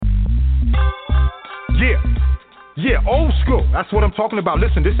Yeah, old school. That's what I'm talking about.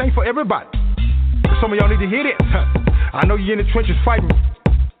 Listen, this ain't for everybody. Some of y'all need to hear this. I know you're in the trenches fighting,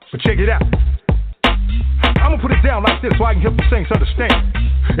 but check it out. I'm gonna put it down like this so I can help the saints understand.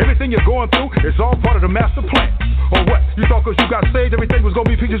 Everything you're going through is all part of the master plan. Or what? You thought cause you got saved everything was gonna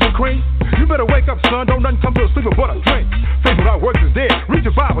be peaches and cream? You better wake up, son. Don't nothing come to a sleeper but a dream. Faith without works is dead. Read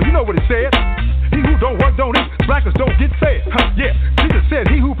your Bible, you know what it said. He who don't work don't eat. Slackers don't get fed. Yeah, Jesus said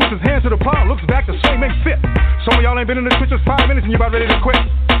he who puts his hands to the plow looks back the same ain't fit. Some of y'all ain't been in the trenches 5 minutes and you about ready to quit.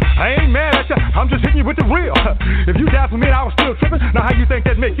 I ain't mad at ya, I'm just hitting you with the real. If you doubted me and I was still tripping, now how you think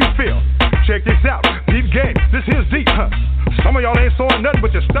that make you feel? Check this out, deep game, this here's deep. Some of y'all ain't sawing nothing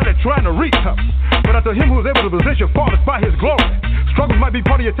but you started trying to reach. But unto him who is able to possess your fathers by his glory. Struggles might be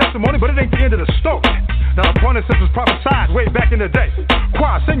part of your testimony, but it ain't the end of the story. Now the point is this was prophesied way back in the day.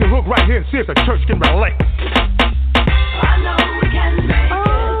 Choir, sing your hook right here and see if the church can relate. I know we can make it.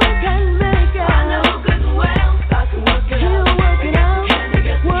 I know good and well. God can work it out. Work it out.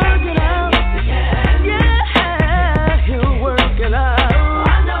 Work it out. Yeah, he'll work it out.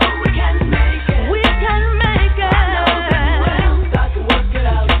 I know we can make it. We can make it. I know good and well. God can work it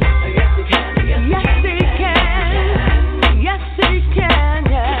out. Yes, he can. Yes, he can. Yes, he can.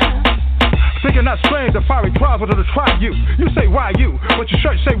 Yeah. Thinking not strange, the fiery trials are to try you. You say, why you? But your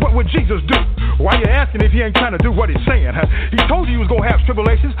church say, what would Jesus do? Why you asking if he ain't trying to do what he's saying? He told you he was going to have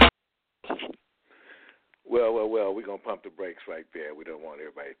tribulations. Well, we're going to pump the brakes right there. We don't want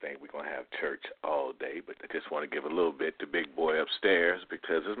everybody to think we're going to have church all day, but I just want to give a little bit to Big Boy upstairs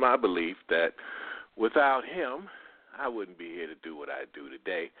because it's my belief that without him, I wouldn't be here to do what I do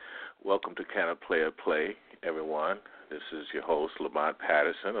today. Welcome to Can a Player Play, everyone. This is your host, Lamont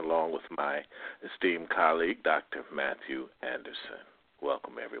Patterson, along with my esteemed colleague, Dr. Matthew Anderson.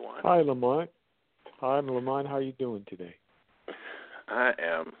 Welcome, everyone. Hi, Lamont. How are you doing today? I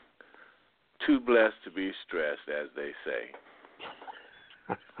am too blessed to be stressed, as they say.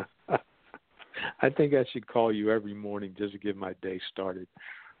 I think I should call you every morning just to get my day started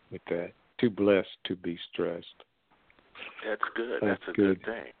with that. Too blessed to be stressed. That's good. That's a good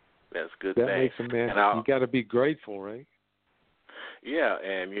thing. That's a good that thing. Makes a man. You got to be grateful, right? Yeah,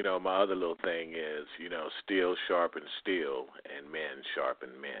 and, my other little thing is, steel sharpens steel and men sharpen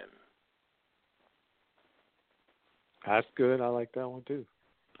men. That's good. I like that one, too.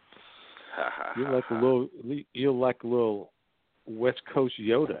 You're like a little West Coast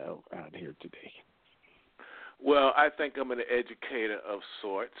Yoda out here today. Well, I think I'm an educator of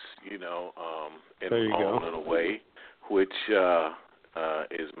sorts, in my own little way, which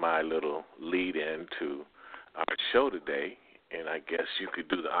is my little lead-in to our show today. And I guess you could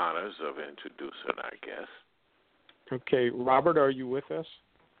do the honors of introducing our guest. Okay, Robert, are you with us?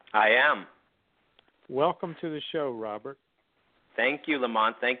 I am. Welcome to the show, Robert. Thank you,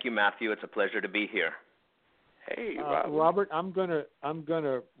 Lamont. Thank you, Matthew. It's a pleasure to be here. Hey, Robert. Robert, I'm gonna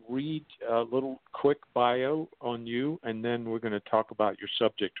read a little quick bio on you, and then we're going to talk about your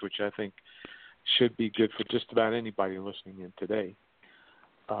subject, which I think should be good for just about anybody listening in today.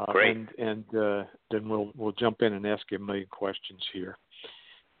 Great. And then we'll jump in and ask you a million questions here.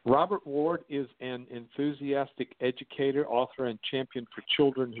 Robert Ward is an enthusiastic educator, author, and champion for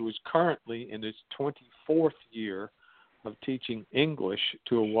children who is currently in his 24th year of teaching English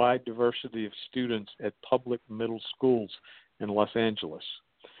to a wide diversity of students at public middle schools in Los Angeles.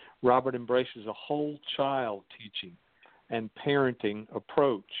 Robert embraces a whole child teaching and parenting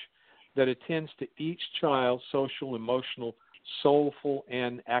approach that attends to each child's social, emotional, soulful,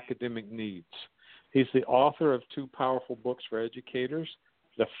 and academic needs. He's the author of 2 powerful books for educators,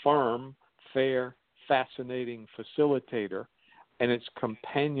 The Firm, Fair, Fascinating Facilitator, and its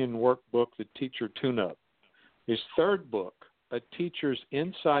companion workbook, The Teacher Tune-Up. His 3rd book, A Teacher's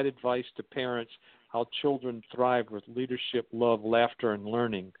Inside Advice to Parents, How Children Thrive with Leadership, Love, Laughter, and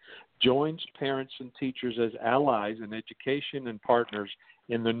Learning, joins parents and teachers as allies in education and partners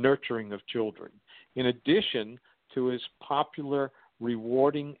in the nurturing of children. In addition to his popular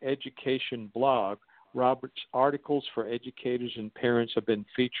Rewarding Education blog, Robert's articles for educators and parents have been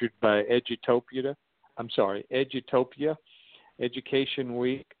featured by Edutopia, Education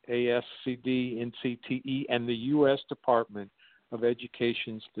Week, ASCD, NCTE, and the U.S. Department of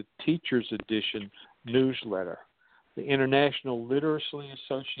Education's The Teacher's Edition newsletter, the International Literacy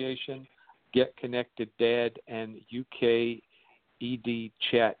Association, Get Connected Dad, and UK ED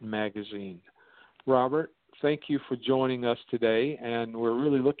Chat magazine. Robert, thank you for joining us today, and we're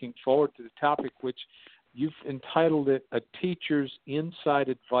really looking forward to the topic, which you've entitled it, A Teacher's Inside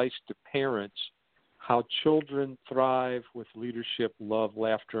Advice to Parents, How Children Thrive with Leadership, Love,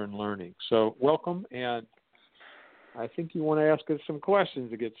 Laughter, and Learning. So welcome, and I think you want to ask us some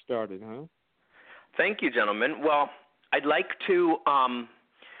questions to get started, huh? Thank you, gentlemen. Well, I'd like to,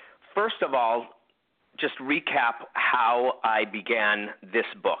 first of all, just recap how I began this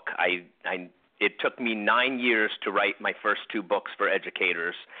book. It took me 9 years to write my first 2 books for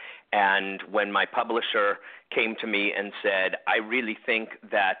educators. And when my publisher came to me and said, I really think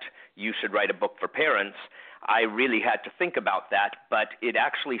that you should write a book for parents, I really had to think about that, but it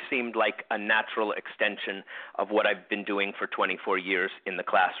actually seemed like a natural extension of what I've been doing for 24 years in the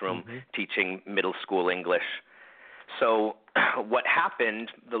classroom, teaching middle school English. So what happened,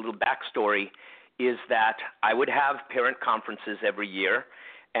 the little backstory, is that I would have parent conferences every year,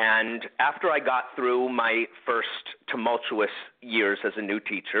 and after I got through my first tumultuous years as a new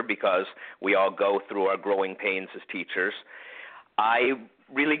teacher, because we all go through our growing pains as teachers, I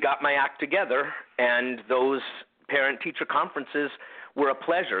really got my act together, and those parent-teacher conferences were a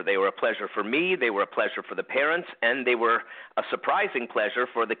pleasure. They were a pleasure for me, they were a pleasure for the parents, and they were a surprising pleasure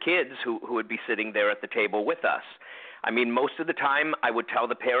for the kids who would be sitting there at the table with us. I mean, most of the time I would tell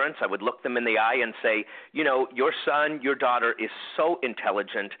the parents, I would look them in the eye and say, you know, your son, your daughter is so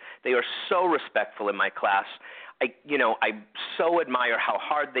intelligent. They are so respectful in my class. I so admire how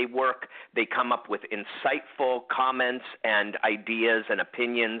hard they work. They come up with insightful comments and ideas and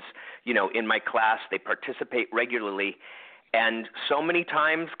opinions, you know, in my class. They participate regularly. And so many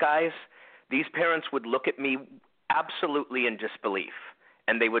times, guys, these parents would look at me absolutely in disbelief.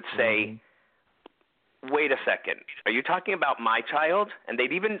 And they would say, wait a second, are you talking about my child? And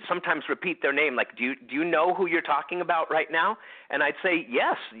they'd even sometimes repeat their name, like, do you know who you're talking about right now? And I'd say,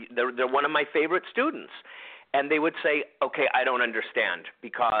 yes, they're one of my favorite students. And they would say, okay, I don't understand,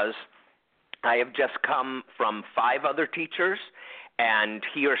 because I have just come from 5 other teachers, and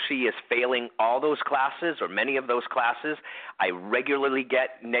he or she is failing all those classes or many of those classes. I regularly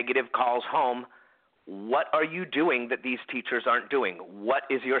get negative calls home. What are you doing that these teachers aren't doing? What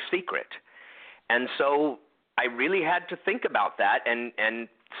is your secret? And so I really had to think about that and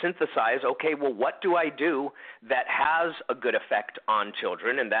synthesize, okay, well, what do I do that has a good effect on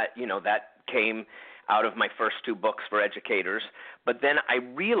children? And that, you know, that came out of my first 2 books for educators. But then I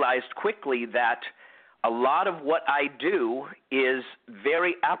realized quickly that a lot of what I do is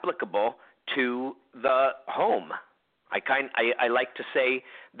very applicable to the home. I like to say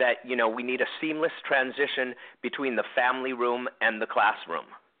that, you know, we need a seamless transition between the family room and the classroom.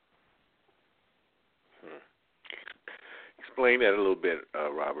 Explain that a little bit,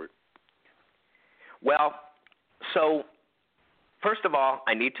 Robert. Well, so first of all,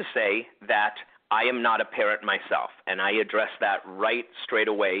 I need to say that I am not a parent myself, and I address that right straight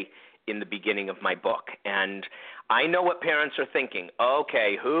away in the beginning of my book. And I know what parents are thinking.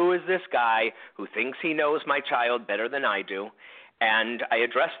 Okay, who is this guy who thinks he knows my child better than I do? And I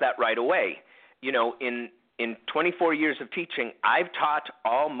address that right away. You know, in 24 years of teaching, I've taught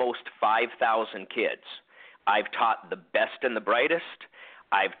almost 5,000 kids. I've taught the best and the brightest.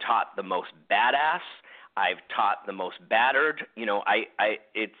 I've taught the most badass. I've taught the most battered. You know,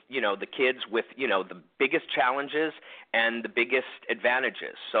 it's, you know, the kids with, you know, the biggest challenges and the biggest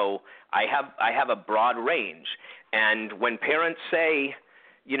advantages. So I have a broad range. And when parents say,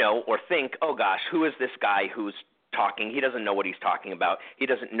 you know, or think, oh gosh, who is this guy who's talking? He doesn't know what he's talking about. He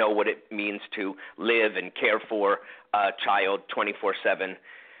doesn't know what it means to live and care for a child 24/7.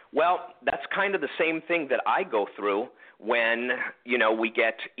 Well, that's kind of the same thing that I go through when, you know, we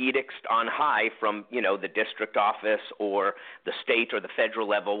get edicts on high from, you know, the district office or the state or the federal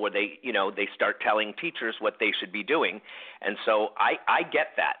level where they, you know, they start telling teachers what they should be doing. And so I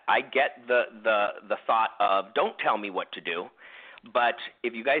get that. I get the thought of don't tell me what to do. But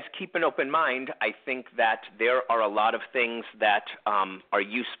if you guys keep an open mind, I think that there are a lot of things that are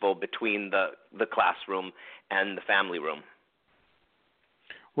useful between the classroom and the family room.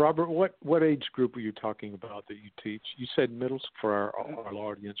 Robert, what age group are you talking about that you teach? You said middle school. For our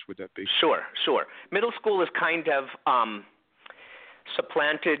audience, would that be? Sure. Middle school is kind of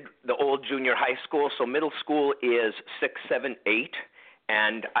supplanted the old junior high school. So middle school is 6, 7, 8,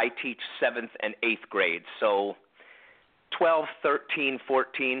 and I teach 7th and 8th grades. So 12, 13,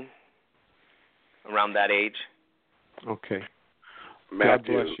 14, around that age. Okay.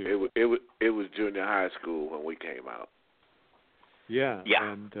 Matthew, God bless you. It was junior high school when we came out. Yeah.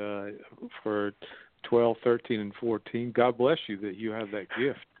 And for 12, 13, and 14, God bless you that you have that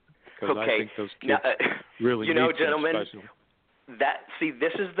gift. Because I think those kids really you know, need gentlemen, special.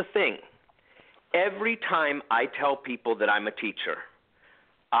 This is the thing. Every time I tell people that I'm a teacher,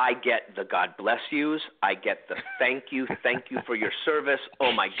 I get the God bless yous. I get the thank you for your service.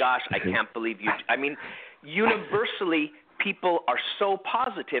 Oh, my gosh, I can't believe you. I mean, universally, people are so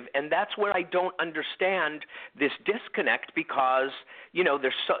positive, and that's where I don't understand this disconnect, because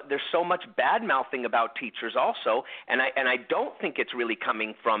there's so much bad mouthing about teachers also, and I don't think it's really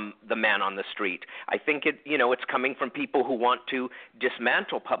coming from the man on the street. I think it's coming from people who want to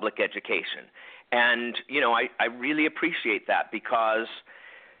dismantle public education, and I really appreciate that, because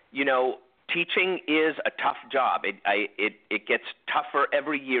teaching is a tough job. It gets tougher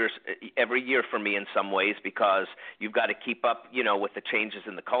every year for me in some ways, because you've got to keep up, with the changes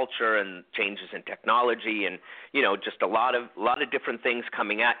in the culture and changes in technology, and just a lot of different things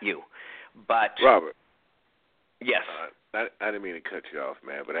coming at you. But Robert, yes, I didn't mean to cut you off,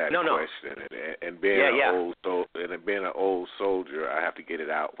 man, but I had a question. And being an old soldier, I have to get it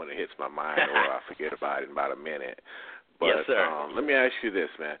out when it hits my mind, or I forget about it in about a minute. But yes, sir. Let me ask you this,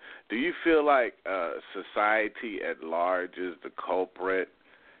 man. Do you feel like society at large is the culprit?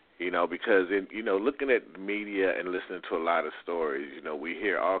 Because looking at the media and listening to a lot of stories, we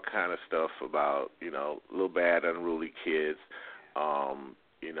hear all kind of stuff about, little bad, unruly kids,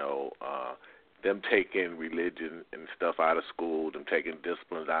 them taking religion and stuff out of school, them taking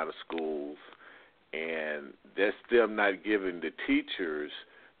disciplines out of schools, and that's them not giving the teachers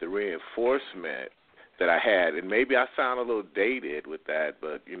the reinforcement that I had. And maybe I sound a little dated with that,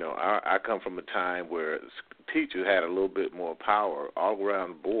 but, I come from a time where teachers had a little bit more power all around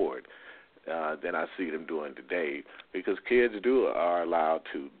the board than I see them doing today, because kids are allowed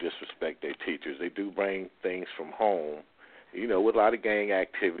to disrespect their teachers. They do bring things from home. With a lot of gang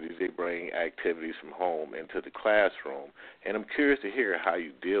activities, they bring activities from home into the classroom. And I'm curious to hear how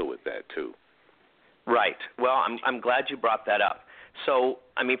you deal with that, too. Right. Well, I'm glad you brought that up. So,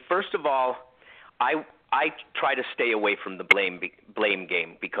 first of all, I try to stay away from the blame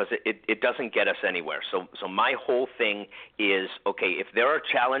game, because it doesn't get us anywhere. So my whole thing is, okay, if there are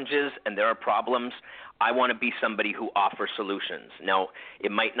challenges and there are problems, I want to be somebody who offers solutions. Now,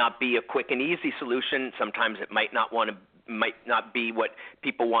 it might not be a quick and easy solution. Sometimes it might not be what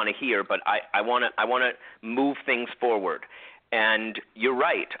people want to hear, but I want to move things forward. And you're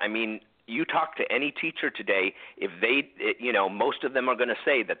right. You talk to any teacher today, if they, most of them are going to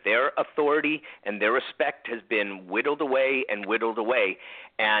say that their authority and their respect has been whittled away.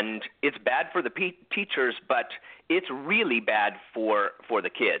 And it's bad for the teachers, but it's really bad for the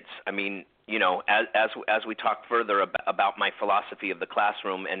kids. As we talk further about my philosophy of the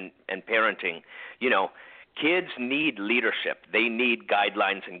classroom and parenting, kids need leadership. They need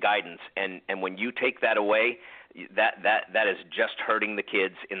guidelines and guidance. And when you take that away, that is just hurting the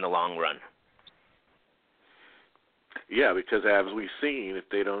kids in the long run. Yeah, because as we've seen, if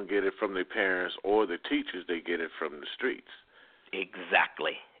they don't get it from their parents or the teachers, they get it from the streets.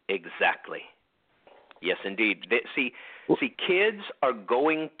 Exactly. Yes, indeed. See, kids are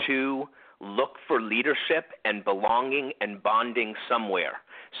going to look for leadership and belonging and bonding somewhere.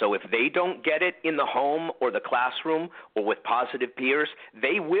 So if they don't get it in the home or the classroom or with positive peers,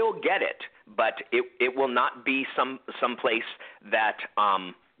 they will get it, but it will not be some place that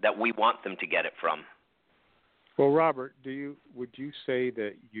we want them to get it from. Well, Robert, would you say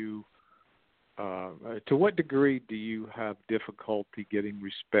that you, to what degree do you have difficulty getting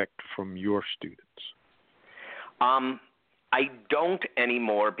respect from your students? I don't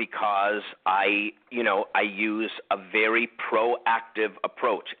anymore, because I use a very proactive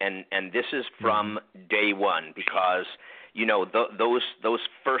approach, and this is from day one, because those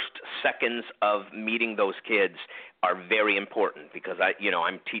first seconds of meeting those kids are very important, because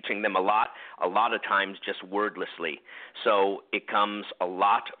I'm teaching them a lot of times just wordlessly. So it comes a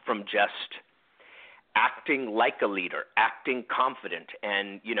lot from just acting like a leader, acting confident,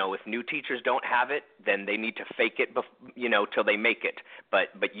 and if new teachers don't have it, then they need to fake it, till they make it.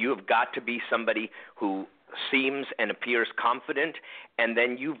 But you've got to be somebody who seems and appears confident, and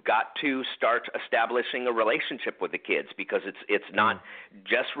then you've got to start establishing a relationship with the kids, because it's not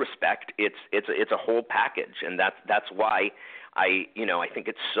just respect, it's a whole package, and that's why I think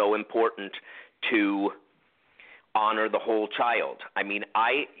it's so important to honor the whole child.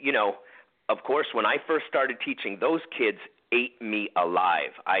 Of course, when I first started teaching, those kids ate me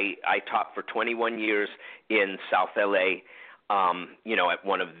alive. I taught for 21 years in South LA, at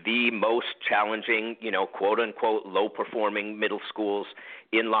one of the most challenging, quote unquote, low performing middle schools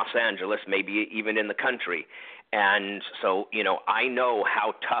in Los Angeles, maybe even in the country. And so, I know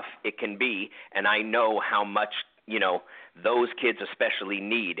how tough it can be, and I know how much, those kids especially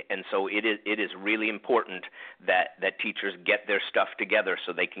need. And so it is really important that teachers get their stuff together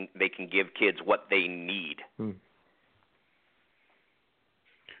so they can give kids what they need.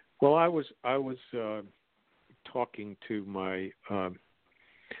 Well, I was talking to my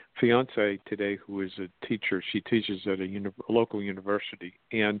fiance today who is a teacher. She teaches at a local university,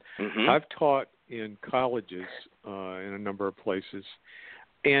 and I've taught in colleges in a number of places.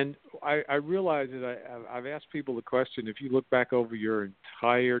 And I realize that I've asked people the question, if you look back over your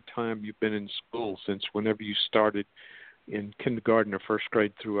entire time you've been in school, since whenever you started in kindergarten or first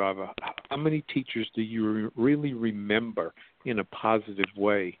grade through, how many teachers do you really remember in a positive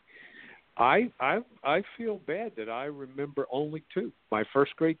way? I feel bad that I remember only two, my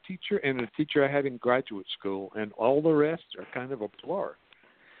first grade teacher and a teacher I had in graduate school, and all the rest are kind of a blur.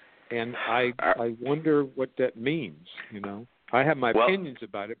 And I wonder what that means, I have my opinions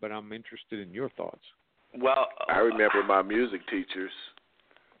about it, but I'm interested in your thoughts. Well, I remember my music teachers.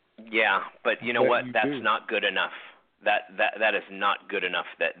 Yeah, but you know what? That's not good enough. That is not good enough.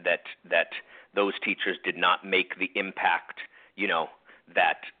 That those teachers did not make the impact,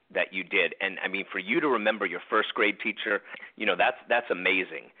 that you did. And I mean, for you to remember your first grade teacher, that's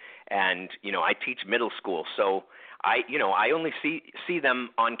amazing. And I teach middle school, so I only see them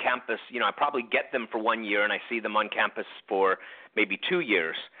on campus. I probably get them for 1 year, and I see them on campus for maybe 2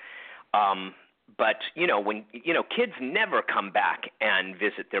 years. But when kids never come back and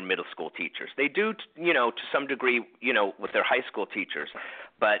visit their middle school teachers. They do, to some degree, with their high school teachers.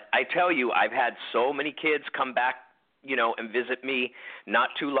 But I tell you, I've had so many kids come back, and visit me. Not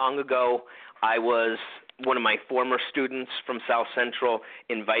too long ago, one of my former students from South Central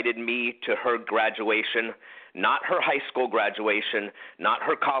invited me to her graduation, not her high school graduation, not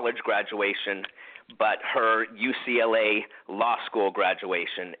her college graduation, but her UCLA law school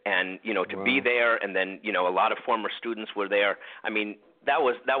graduation. And, to be there, and then, a lot of former students were there. I mean, that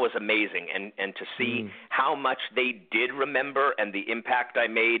was amazing. And to see how much they did remember and the impact I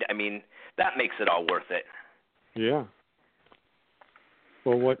made, I mean, that makes it all worth it. Yeah.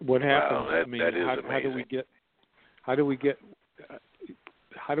 Well, what happened? Wow, how do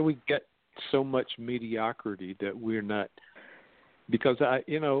we get so much mediocrity that we're not? Because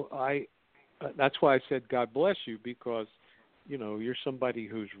that's why I said God bless you, because you're somebody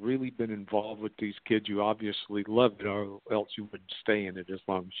who's really been involved with these kids. You obviously love it, or else you wouldn't stay in it as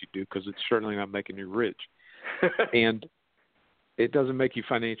long as you do, because it's certainly not making you rich, and it doesn't make you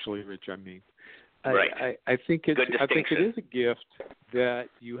financially rich. I mean. Right. I think it is a gift that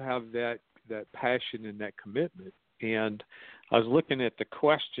you have that passion and that commitment. And I was looking at the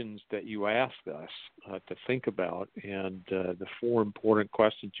questions that you asked us to think about, and the 4 important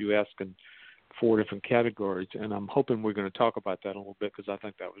questions you asked in 4 different categories. And I'm hoping we're going to talk about that a little bit, because I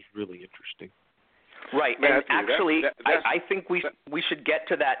think that was really interesting. Right. And actually, I think we should get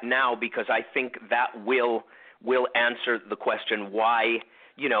to that now, because I think that will answer the question why.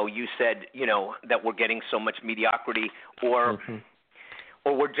 You said, that we're getting so much mediocrity, or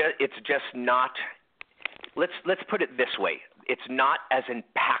it's just not. Let's put it this way: it's not as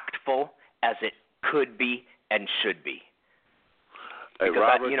impactful as it could be and should be. Because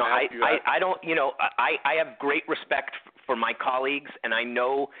Robert, I have great respect for my colleagues, and I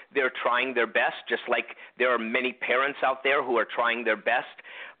know they're trying their best, just like there are many parents out there who are trying their best.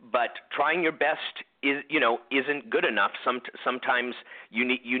 But trying your best isn't good enough. Sometimes you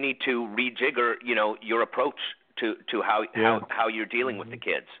need to rejigger your approach to how you're dealing with the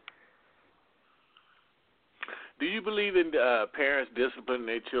kids. Do you believe in parents disciplining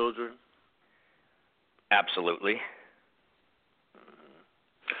their children? Absolutely.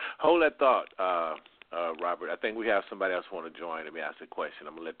 Hold that thought, Robert. I think we have somebody else want to join. Let me ask a question.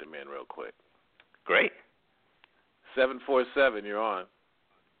 I'm going to let them in real quick. Great. 747, you're on.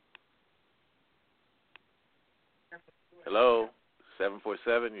 Hello,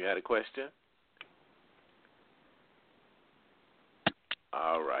 747, you had a question?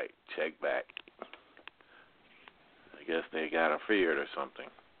 All right, check back. I guess they got feared or something.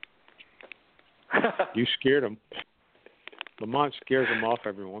 You scared them. Lamont scares them off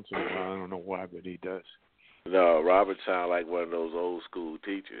every once in a while. I don't know why, but he does. No, Robert sounds like one of those old school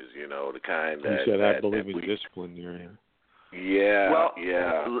teachers, the kind that... He said, I believe in discipline there. Yeah, well,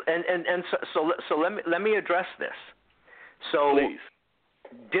 yeah. And so let me address this. So, please.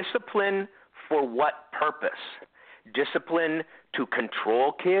 Discipline for what purpose? Discipline to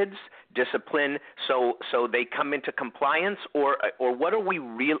control kids? Discipline so they come into compliance, or what are we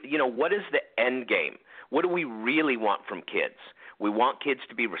really? What is the end game? What do we really want from kids? We want kids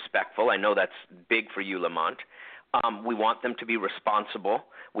to be respectful. I know that's big for you, Lamont. We want them to be responsible.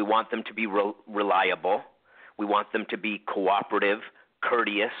 We want them to be reliable. We want them to be cooperative,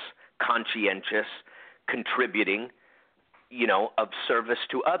 courteous, conscientious, contributing, of service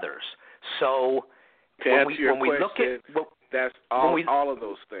to others. So when we look at That's all of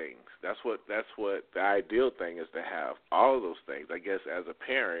those things. That's what the ideal thing is, to have all of those things. I guess as a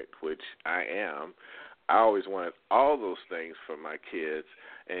parent, which I am, I always wanted all those things for my kids,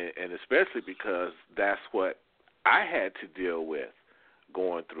 and especially because that's what I had to deal with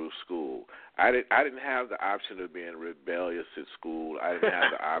going through school. I didn't have the option of being rebellious at school. I didn't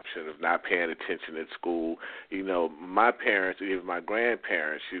have the option of not paying attention at school. You know, my parents, even my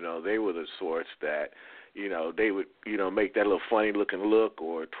grandparents, you know, they were the sorts that, you know, they would, you know, make that little funny looking look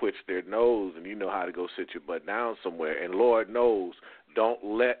or twitch their nose, and you know how to go sit your butt down somewhere. And Lord knows, don't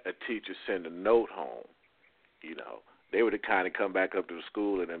let a teacher send a note home. You know, they would have kind of come back up to the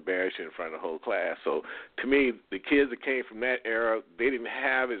school and embarrass you in front of the whole class. So to me, the kids that came from that era, they didn't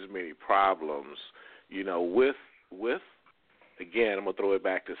have as many problems, you know, with again, I'm going to throw it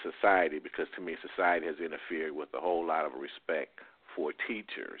back to society, because to me society has interfered with a whole lot of respect for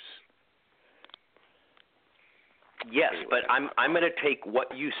teachers. Yes, anyway, but I'm going to take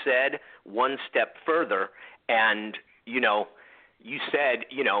what you said one step further, and, you know, you said,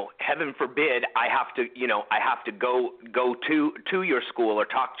 you know, heaven forbid I have to go to your school or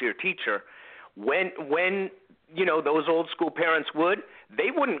talk to your teacher. When you know, those old school parents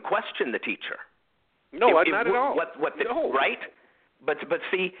they wouldn't question the teacher. No, not at all. No. Right? But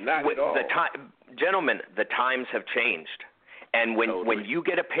see, not at all. Gentlemen, the times have changed. And when you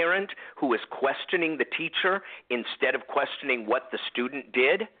get a parent who is questioning the teacher instead of questioning what the student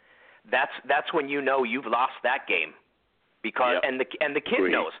did, that's when you know you've lost that game. Because and the kid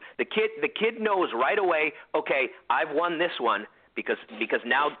knows. The kid knows right away, okay, I've won this one, because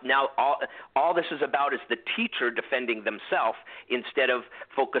now all this is about is the teacher defending themselves instead of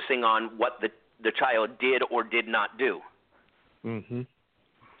focusing on what the child did or did not do. Mhm.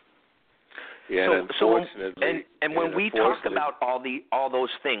 Yeah, and when we talk about all those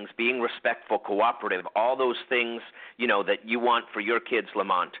things, being respectful, cooperative, all those things, you know, that you want for your kids,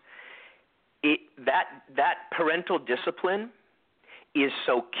 Lamont, that parental discipline is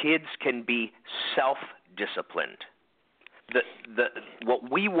so kids can be self-disciplined. What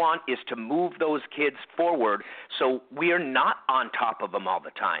we want is to move those kids forward, so we are not on top of them all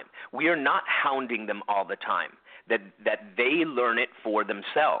the time. We are not hounding them all the time. That they learn it for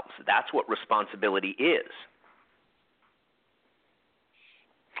themselves. That's what responsibility is.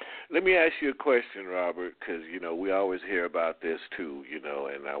 Let me ask you a question, Robert, because, you know, we always hear about this too, you know,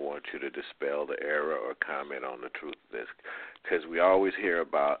 and I want you to dispel the error or comment on the truth of this, because we always hear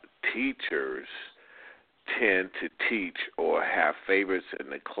about teachers tend to teach or have favorites in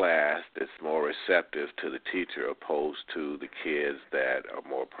the class that's more receptive to the teacher opposed to the kids that are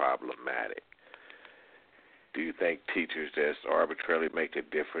more problematic. Do you think teachers just arbitrarily make a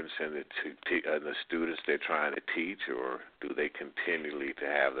difference in the students they're trying to teach, or do they continually to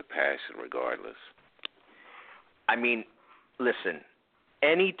have the passion regardless? I mean, listen,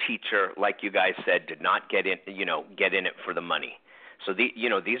 any teacher, like you guys said, did not get in it for the money. So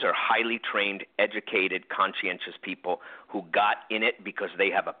these are highly trained, educated, conscientious people who got in it because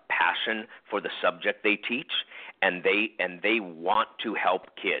they have a passion for the subject they teach, and they want to help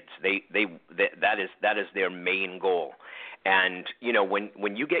kids. That is their main goal. And you know,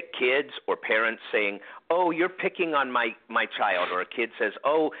 when you get kids or parents saying, "Oh, you're picking on my child," or a kid says,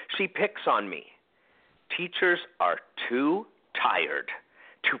 "Oh, she picks on me," teachers are too tired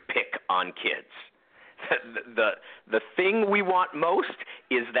to pick on kids. The thing we want most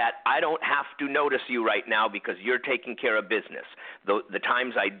is that I don't have to notice you right now because you're taking care of business. The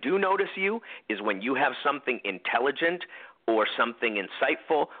times I do notice you is when you have something intelligent or something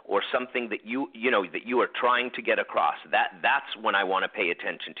insightful or something that you are trying to get across. That's when I want to pay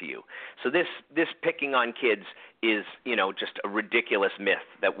attention to you. So this picking on kids is, you know, just a ridiculous myth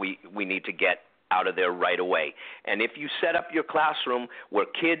that we need to get out of there right away. And if you set up your classroom where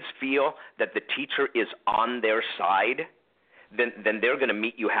kids feel that the teacher is on their side, then they're going to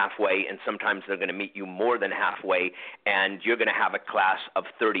meet you halfway, and sometimes they're going to meet you more than halfway, and you're going to have a class of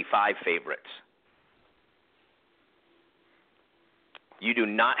 35 favorites. You do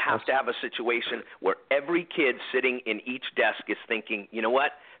not have to have a situation where every kid sitting in each desk is thinking, you know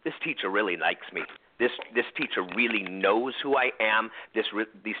what, this teacher really likes me. This teacher really knows who I am. This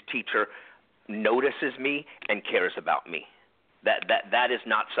teacher notices me and cares about me. That is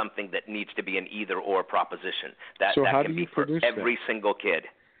not something that needs to be an either-or proposition. That can be for every single kid.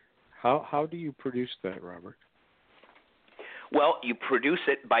 How do you produce that, Robert? Well, you produce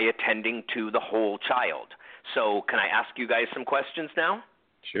it by attending to the whole child. So can I ask you guys some questions now?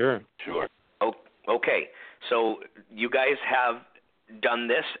 Sure. Okay. So you guys have done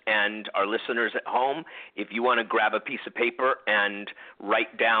this, and our listeners at home, if you want to grab a piece of paper and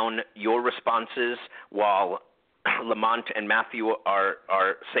write down your responses while Lamont and Matthew are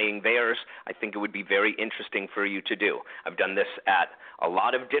saying theirs, I think it would be very interesting for you to do. I've done this at a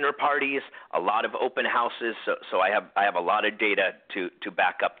lot of dinner parties, a lot of open houses, so I have a lot of data to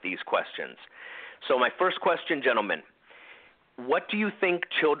back up these questions. So my first question, gentlemen, what do you think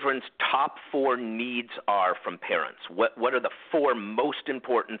children's top 4 needs are from parents? What are the 4 most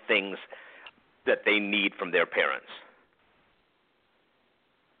important things that they need from their parents?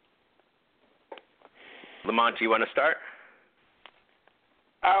 Lamont, do you want to start?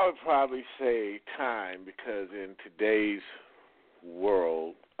 I would probably say time, because in today's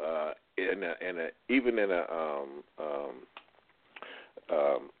world, even in a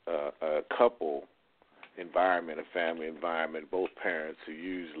couple environment, a family environment, both parents are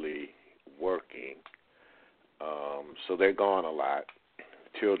usually working, so they're gone a lot.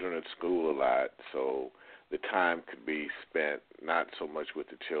 Children at school a lot, so the time could be spent not so much with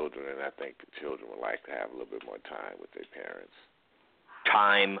the children, and I think the children would like to have a little bit more time with their parents.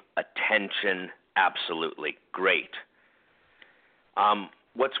 Time, attention, absolutely. Great.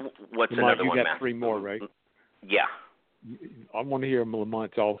 What's Lamont, another one, you got Matt? 3 more, right? Yeah. I want to hear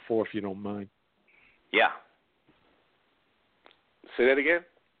Lamont's all 4 if you don't mind. Yeah. Say that again?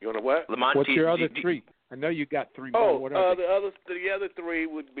 You want to what? Lamont, What's your other 3? I know you got 3 more. What are they? The other 3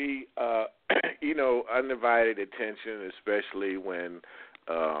 would be, undivided attention, especially when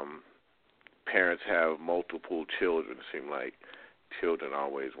parents have multiple children. It seems like children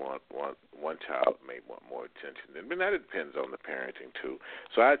always want one child may want more attention, but that depends on the parenting too.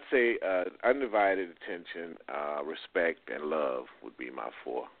 So I'd say undivided attention, respect, and love would be my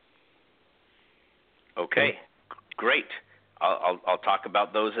 4. Okay, great. I'll talk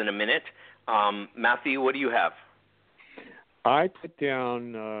about those in a minute. Matthew, what do you have? I put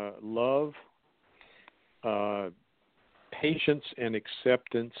down love, patience, and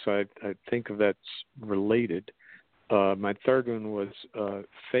acceptance. I think of that's related. My third one was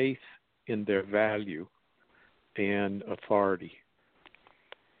faith in their value and authority.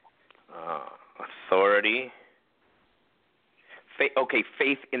 Authority.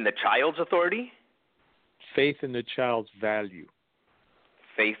 Faith in the child's authority? Faith in the child's value.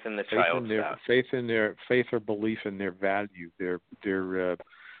 Faith in the child's value. Faith or belief in their value, their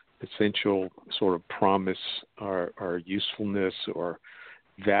essential sort of promise or usefulness or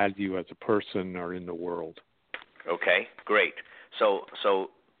value as a person or in the world. Okay, great. So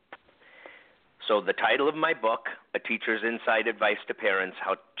the title of my book, A Teacher's Inside Advice to Parents: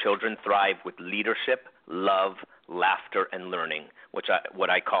 How Children Thrive with Leadership, Love, Laughter, and Learning, what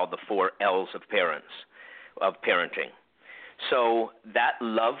I call the 4 L's of parenting. So that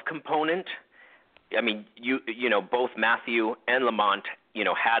love component, I mean, you know, both Matthew and Lamont,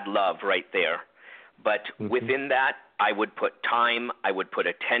 had love right there. But within that, I would put time, I would put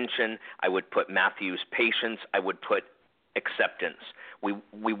attention, I would put Matthew's patience, I would put acceptance.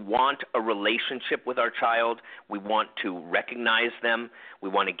 We want a relationship with our child. We want to recognize them. We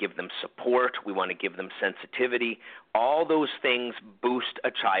want to give them support. We want to give them sensitivity. All those things boost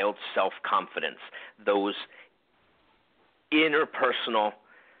a child's self-confidence, those interpersonal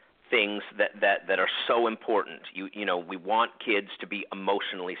things that are so important. We want kids to be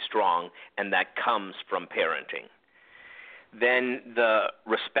emotionally strong, and that comes from parenting. Then the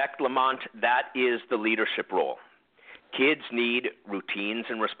respect, Lamont, that is the leadership role. Kids need routines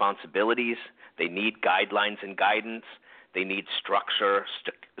and responsibilities. They need guidelines and guidance. They need structure,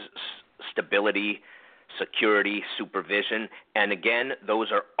 stability, security, supervision. And again,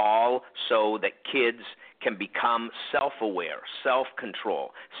 those are all so that kids can become self-aware,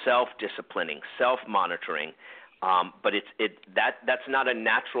 self-control, self-disciplining, self-monitoring. But that's not a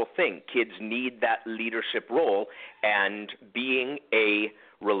natural thing. Kids need that leadership role, and being a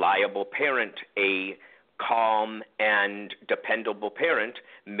reliable parent, a calm and dependable parent,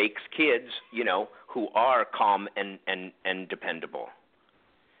 makes kids, who are calm and dependable.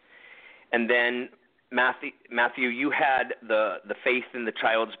 And then Matthew, you had the faith in the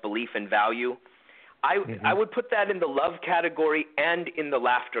child's belief and value. I would put that in the love category and in the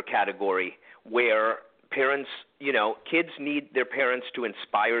laughter category, where parents, kids need their parents to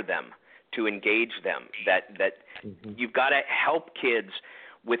inspire them, to engage them, that you've got to help kids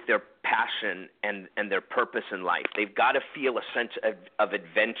with their passion and their purpose in life. They've got to feel a sense of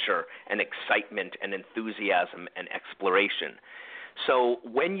adventure and excitement and enthusiasm and exploration. So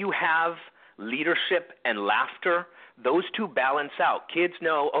when you have leadership and laughter, those two balance out. Kids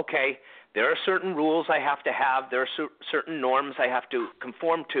know, okay, There are certain rules I have to have. There are certain norms I have to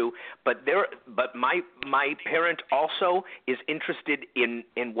conform to. But my parent also is interested in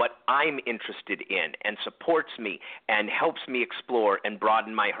what I'm interested in and supports me and helps me explore and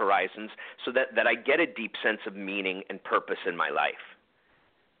broaden my horizons so that I get a deep sense of meaning and purpose in my life.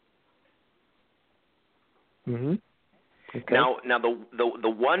 Mm-hmm. Okay. Now the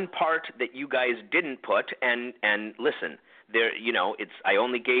one part that you guys didn't put, and listen, there, I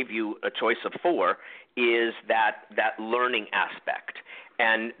only gave you a choice of 4, is that learning aspect,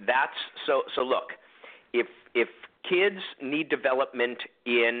 and that's so. Look, if kids need development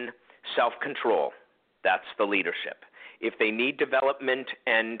in self-control, that's the leadership. If they need development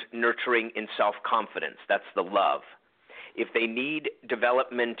and nurturing in self-confidence, that's the love. If they need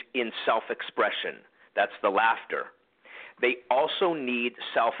development in self-expression, that's the laughter. They also need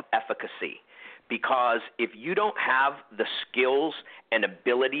self-efficacy, because if you don't have the skills and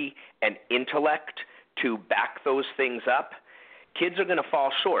ability and intellect to back those things up, kids are going to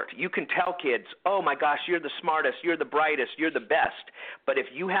fall short. You can tell kids, oh my gosh, you're the smartest, you're the brightest, you're the best. But if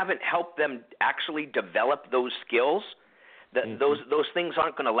you haven't helped them actually develop those skills, those things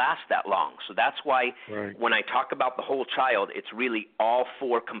aren't going to last that long. So that's why when I talk about the whole child, it's really all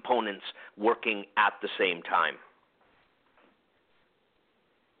 4 components working at the same time.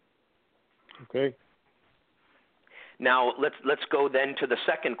 Okay. Now let's go then to the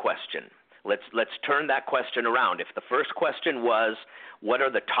second question. Let's turn that question around. If the first question was, what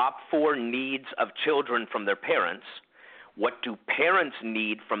are the top 4 needs of children from their parents? What do parents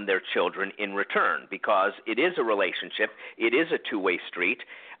need from their children in return? Because it is a relationship. It is a two-way street.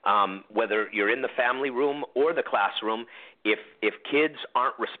 Whether you're in the family room or the classroom, if kids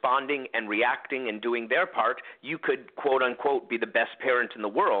aren't responding and reacting and doing their part, you could, quote unquote, be the best parent in the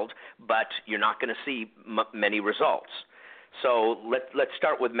world, but you're not going to see many results. So let's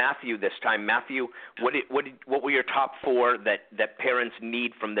start with Matthew this time. Matthew, what were your top 4 that parents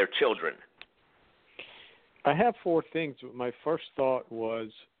need from their children? I have 4 things. My first thought was,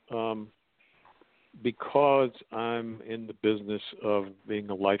 because I'm in the business of being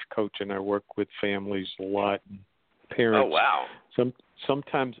a life coach and I work with families a lot, and parents. Oh, wow.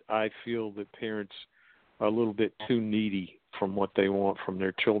 Sometimes I feel that parents are a little bit too needy from what they want from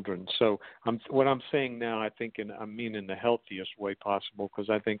their children. So what I'm saying now, I think, I mean in the healthiest way possible, because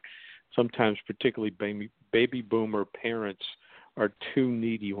I think sometimes particularly baby boomer parents are too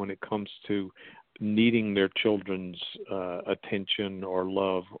needy when it comes to needing their children's attention or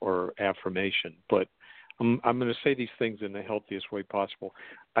love or affirmation. But I'm going to say these things in the healthiest way possible.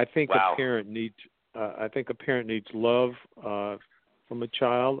 I think a parent needs love from a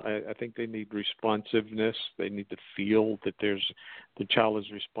child. I think they need responsiveness. They need to feel that the child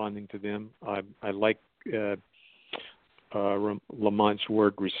is responding to them. I like Lamont's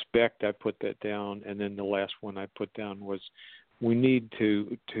word respect. I put that down, and then the last one I put down was, we need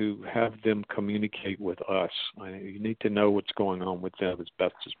to have them communicate with us. You need to know what's going on with them as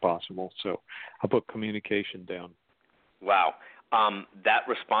best as possible. So I'll put communication down. Wow. That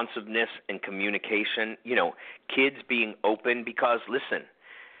responsiveness and communication, kids being open, because, listen,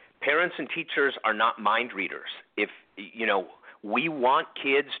 parents and teachers are not mind readers. If, we want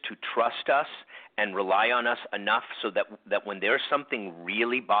kids to trust us and rely on us enough so that when there's something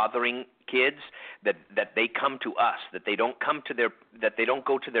really bothering kids, that they come to us, that they don't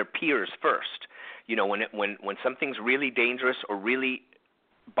go to their peers first. When something's really dangerous or really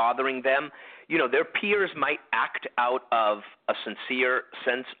bothering them, their peers might act out of a sincere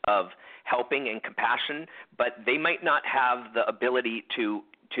sense of helping and compassion, but they might not have the ability to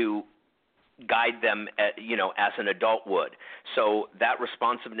guide them, as an adult would. So that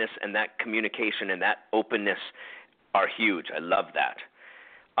responsiveness and that communication and that openness are huge. I love that.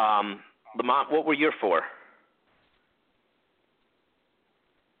 Lamont, what were your 4?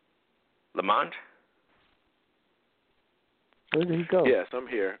 Lamont? Where did he go? Yes, I'm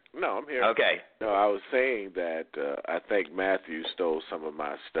here. No, I'm here. Okay. No, I was saying that I think Matthew stole some of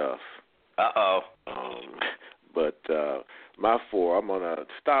my stuff. Uh-oh. But my 4, I'm going to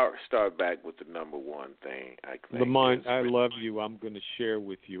start back with the number 1 thing. Lamont, I love you. I'm going to share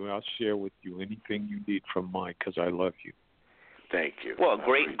with you. I'll share with you anything you need from Mike, because I love you. Thank you. Well,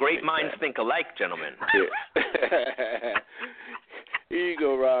 great minds think alike, gentlemen. Yeah. Here you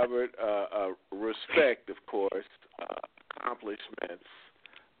go, Robert. Respect, of course. Accomplishments.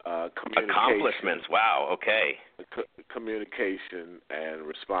 Communication. Accomplishments. Wow. Okay. Communication and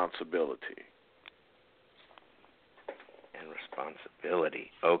responsibility.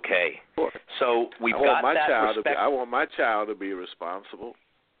 Responsibility. Okay. So we've got that respect. I want my child to be responsible.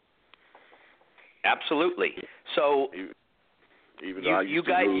 Absolutely. So Even though I used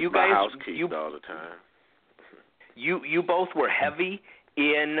to lose my house keys all the time. You both were heavy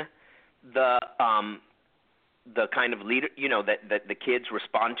in the kind of leader, that the kids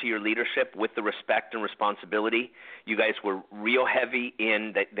respond to your leadership with the respect and responsibility. You guys were real heavy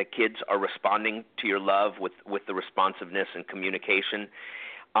in that the kids are responding to your love with the responsiveness and communication.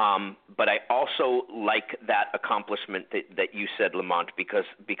 But I also like that accomplishment that you said, Lamont, because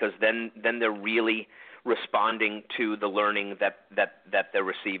then they're really responding to the learning that they're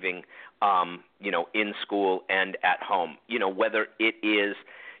receiving, in school and at home. Whether it is,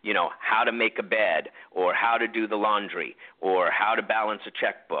 how to make a bed, or how to do the laundry, or how to balance a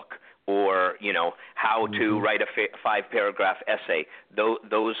checkbook, or how to write a 5-paragraph essay.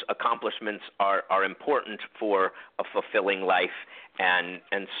 Those accomplishments are important for a fulfilling life,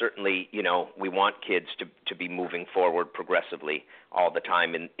 and certainly we want kids to be moving forward progressively all the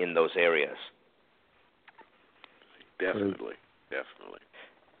time in those areas. Definitely.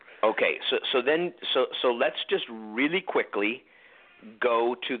 Okay, so let's just really quickly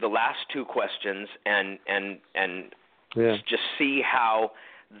go to the last two questions and just see how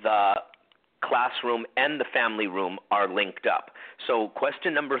the classroom and the family room are linked up. So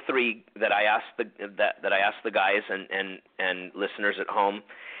question number 3 that I asked the guys and listeners at home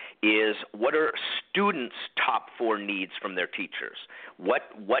is, what are students' top 4 needs from their teachers? What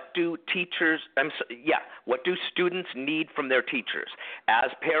do students need from their teachers?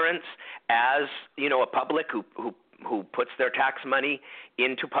 As parents, as a public who puts their tax money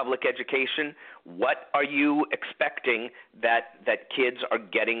into public education, what are you expecting that kids are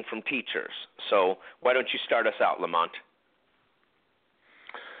getting from teachers? So why don't you start us out, Lamont?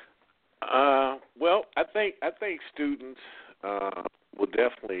 Well, I think students would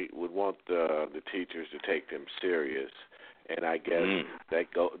want the teachers to take them serious, and I guess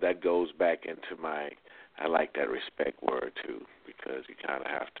that goes back into I like that respect word too, because you kind of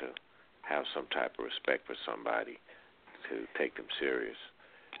have to have some type of respect for somebody to take them serious.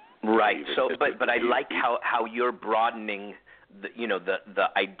 Right. So, but I like how you're broadening the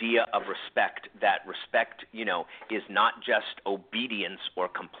idea of respect. That respect, is not just obedience or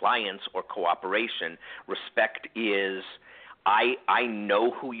compliance or cooperation. Respect is, I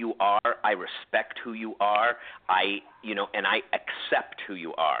know who you are, I respect who you are, and I accept who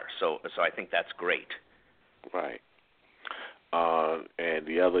you are. So I think that's great. Right. And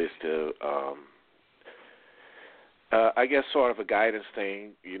the other is to, I guess, sort of a guidance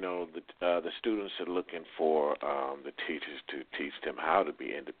thing. The students are looking for the teachers to teach them how to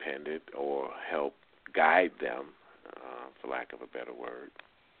be independent or help guide them, for lack of a better word.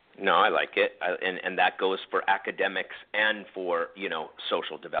 No, I like it, and that goes for academics and for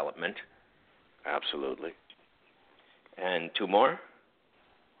social development. Absolutely. And 2 more?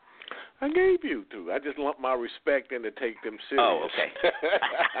 I gave you 2. I just want my respect and to take them serious. Oh, okay.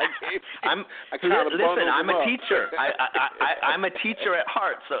 Listen, I'm a teacher. I'm a teacher at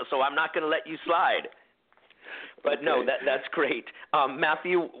heart, so I'm not going to let you slide. But okay. No, that's great.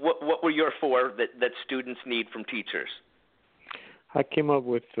 Matthew, what were your 4 that students need from teachers? I came up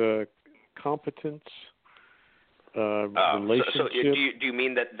with competence, relationship. So do you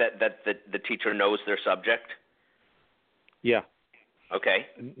mean that the teacher knows their subject? Yeah. Okay.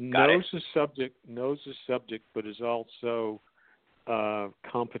 Knows the subject, but is also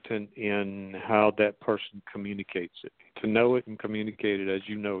competent in how that person communicates it. To know it and communicate it, as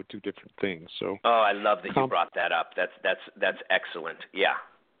you know, are 2 different things. So. Oh, I love that you brought that up. That's excellent. Yeah.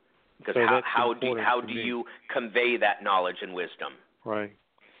 Because so how do you convey that knowledge and wisdom? Right.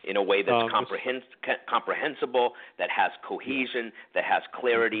 In a way that's comprehensible, that has cohesion, that has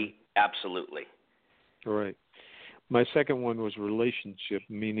clarity. Absolutely. Right. My second one was relationship,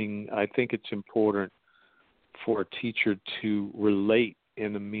 meaning I think it's important for a teacher to relate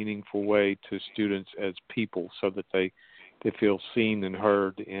in a meaningful way to students as people so that they feel seen and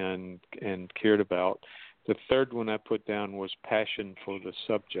heard and cared about. The third one I put down was passion for the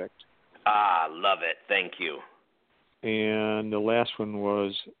subject. Love it. Thank you. And the last one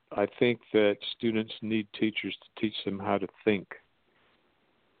was, I think that students need teachers to teach them how to think.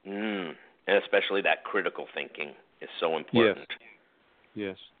 And especially that critical thinking is so important.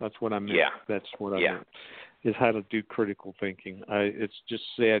 Yes, that's what I meant. Yeah. That's what I meant, is how to do critical thinking. It's just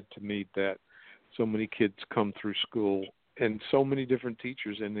sad to me that so many kids come through school and so many different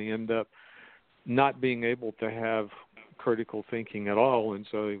teachers, and they end up not being able to have critical thinking at all, and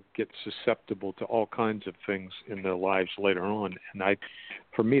so they get susceptible to all kinds of things in their lives later on. And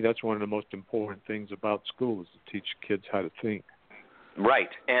for me, that's one of the most important things about school, is to teach kids how to think. Right,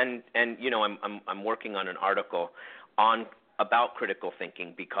 and I'm working on an article about critical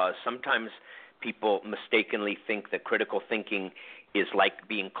thinking, because sometimes people mistakenly think that critical thinking is like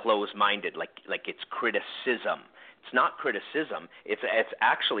being closed-minded, like it's criticism. It's not criticism. It's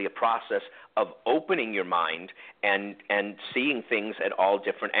actually a process of opening your mind and seeing things at all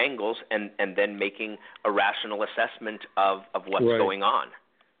different angles and then making a rational assessment of what's going on.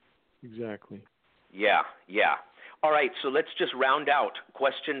 Exactly. Yeah. All right, so let's just round out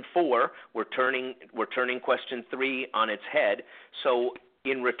question 4. We're turning question 3 on its head. So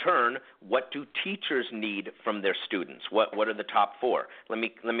in return, what do teachers need from their students? What are the top 4? Let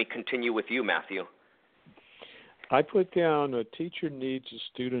me continue with you, Matthew. I put down a teacher needs a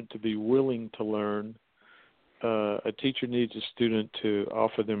student to be willing to learn. A teacher needs a student to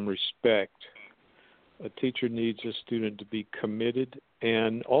offer them respect. A teacher needs a student to be committed.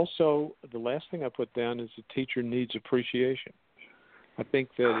 And also, the last thing I put down is a teacher needs appreciation. I think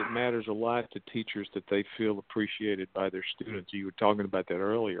that it matters a lot to teachers that they feel appreciated by their students. You were talking about that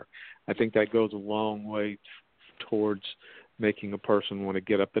earlier. I think that goes a long way towards making a person want to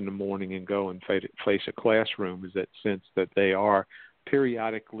get up in the morning and go and face a classroom, is that sense that they are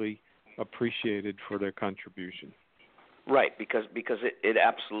periodically appreciated for their contribution. Right, because it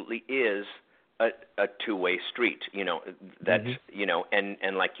absolutely is a two-way street, that,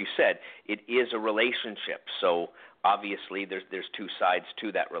 and like you said, it is a relationship. So obviously there's two sides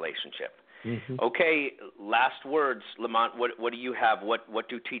to that relationship. Mm-hmm. Okay, last words, Lamont, what do you have? What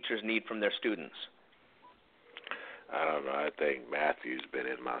do teachers need from their students? I don't know. I think Matthew's been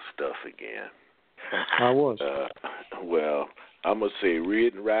in my stuff again. I was. Well, I'm going to say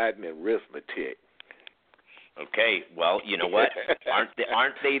reading, writing, and arithmetic. Okay. Well, you know what?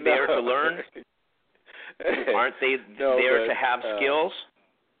 Aren't they there to learn? Aren't they there to have skills?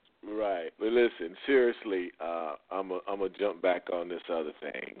 Right. But listen, seriously, I'm gonna jump back on this other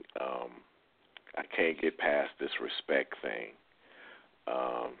thing. I can't get past this respect thing.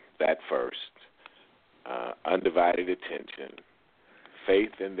 That first. Undivided attention, faith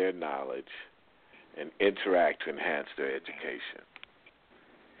in their knowledge, and interact to enhance their education.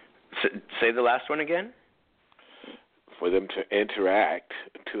 Say the last one again? For them to interact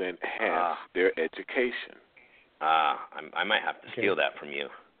to enhance their education. I might have to steal that from you.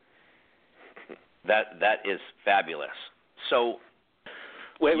 That is fabulous. So,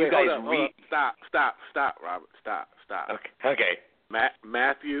 wait, guys hold up. Stop, Robert. Stop. Okay.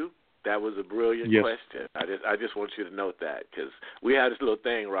 Matthew, that was a brilliant question. I just want you to note that because we had this little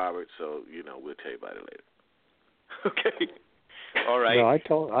thing, Robert. So we'll tell you about it later. Okay. All right.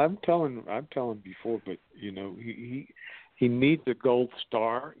 No, I'm telling before, but he needs a gold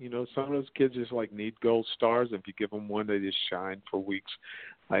star. Some of those kids just need gold stars. If you give them one, they just shine for weeks.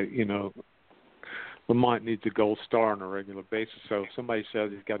 Lamont needs a gold star on a regular basis. So if somebody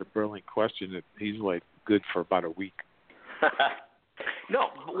says he's got a brilliant question, he's good for about a week. No,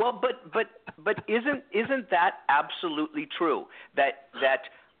 well, but isn't that absolutely true? That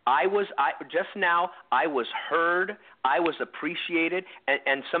I was heard, I was appreciated,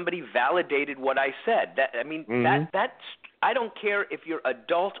 and somebody validated what I said. That's I don't care if you're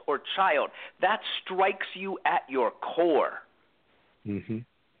adult or child. That strikes you at your core. Mm-hmm.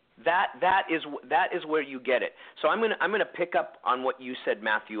 That is where you get it. So I'm gonna pick up on what you said,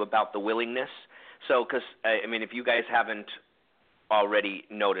 Matthew, about the willingness. So because if you guys haven't already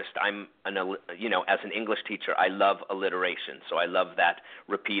noticed, I'm as an English teacher, I love alliteration. So I love that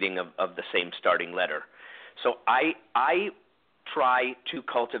repeating of the same starting letter. So I try to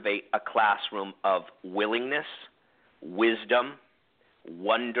cultivate a classroom of willingness, wisdom,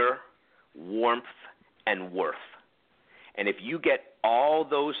 wonder, warmth, and worth. And if you get all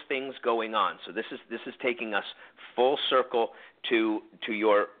those things going on, so this is taking us full circle to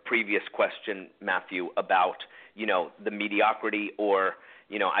your previous question, Matthew, about the mediocrity, or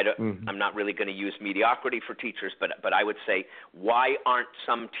I'm not really going to use mediocrity for teachers, but I would say, why aren't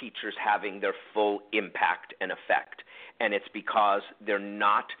some teachers having their full impact and effect? And it's because they're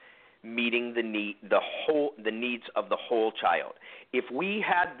not meeting the needs of the whole child. If we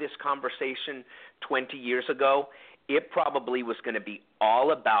had this conversation 20 years ago, it probably was going to be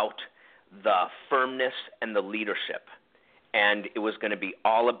all about the firmness and the leadership. And it was going to be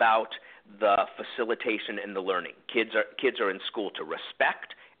all about the facilitation and the learning. Kids are in school to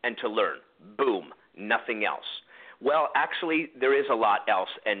respect and to learn. Boom, nothing else. Well, actually, there is a lot else,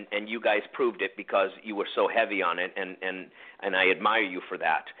 and you guys proved it because you were so heavy on it, and and I admire you for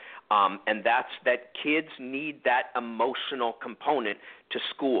that. And that's that kids need that emotional component to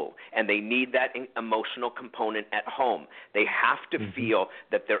school, and they need that emotional component at home. They have to feel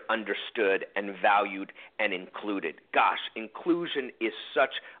that they're understood and valued and included. Gosh, inclusion is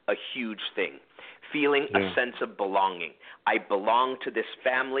such a huge thing. Feeling a sense of belonging. I belong to this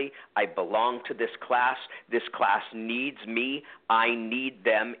family. I belong to this class. This class needs me. I need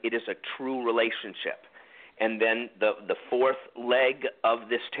them. It is a true relationship. And then the fourth leg of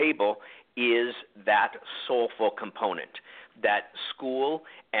this table is that soulful component, that school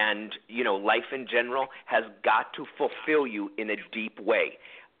and, life in general has got to fulfill you in a deep way.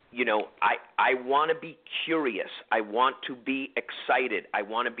 I want to be curious. I want to be excited. I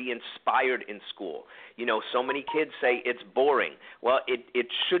want to be inspired in school. So many kids say it's boring. Well, it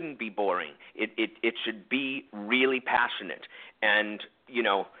shouldn't be boring. It should be really passionate. And,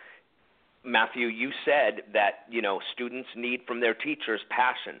 Matthew, you said that, students need from their teachers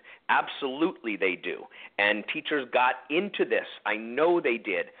passion. Absolutely they do. And teachers got into this. I know they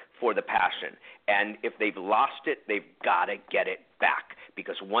did for the passion. And if they've lost it, they've got to get it back.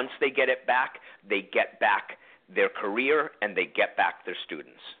 Because once they get it back, they get back their career and they get back their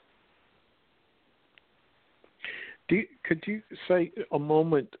students. Could you say a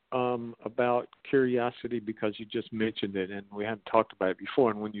moment about curiosity, because you just mentioned it and we hadn't talked about it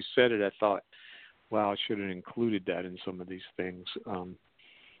before, and when you said it I thought, wow, I should have included that in some of these things.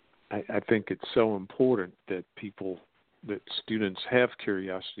 I think it's so important that students have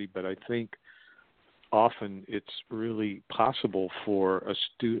curiosity, but I think often it's really possible for a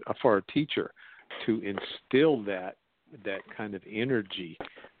teacher to instill that kind of energy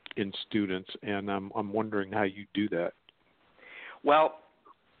in students, and I'm wondering how you do that. Well,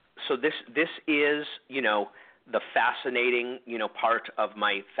 so this is, the fascinating, part of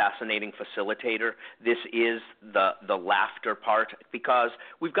my fascinating facilitator. This is the laughter part, because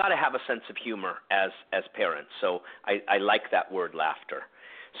we've got to have a sense of humor as parents. So I like that word, laughter.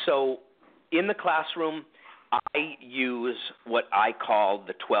 So in the classroom, I use what I call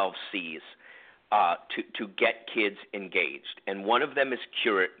the 12 C's. To get kids engaged. And one of them is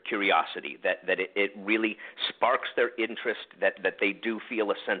curiosity, that it really sparks their interest, that they do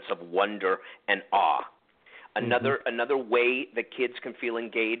feel a sense of wonder and awe. Another way that kids can feel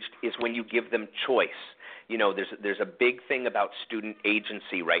engaged is when you give them choice. There's a big thing about student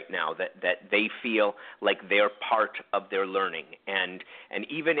agency right now, that they feel like they're part of their learning. And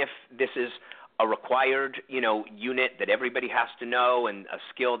even if this is a required, unit that everybody has to know and a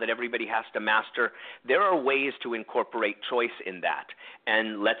skill that everybody has to master, there are ways to incorporate choice in that.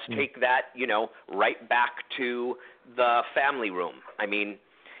 And let's take that, right back to the family room. I mean,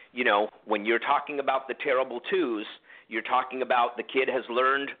 when you're talking about the terrible twos, you're talking about the kid has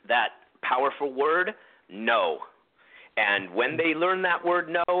learned that powerful word, no. And when they learn that word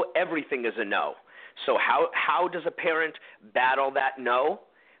no, everything is a no. So how does a parent battle that no?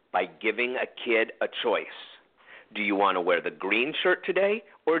 By giving a kid a choice. Do you want to wear the green shirt today,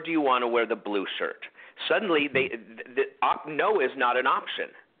 or do you want to wear the blue shirt? Suddenly, no is not an option.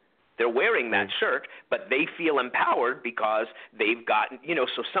 They're wearing that shirt, but they feel empowered because they've gotten,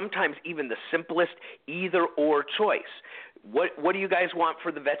 so sometimes even the simplest either-or choice. What do you guys want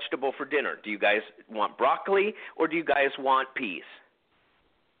for the vegetable for dinner? Do you guys want broccoli, or do you guys want peas?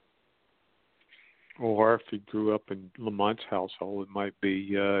 Or if you grew up in Lamont's household, it might be,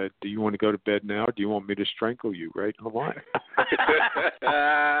 do you want to go to bed now, or do you want me to strangle you, right, Lamont?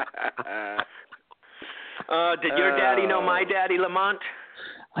 Did your daddy know my daddy, Lamont?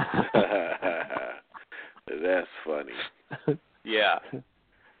 That's funny. Yeah. Do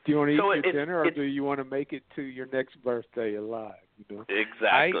you want to eat your dinner, or do you want to make it to your next birthday alive?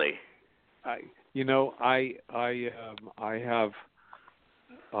 Exactly. I have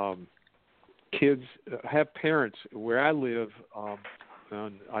kids, have parents where I live.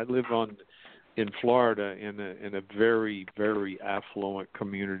 I live in Florida in a very, very affluent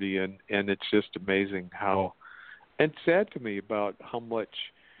community, and it's just amazing how, and sad to me about how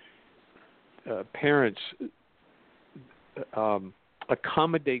much parents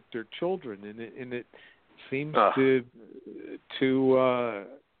accommodate their children, and it seems to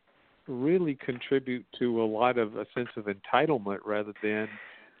really contribute to a lot of a sense of entitlement rather than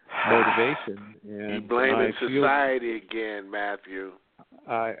motivation. And you blaming society again, Matthew.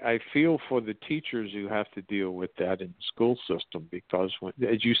 I feel for the teachers who have to deal with that in the school system, because when,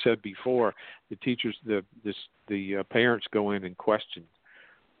 as you said before, the teachers, the parents go in and question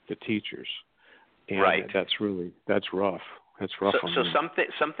the teachers, and right. That's rough. That's rough. So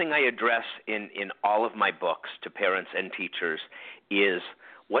something I address in all of my books to parents and teachers is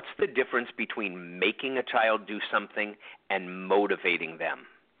What's the difference between making a child do something and motivating them?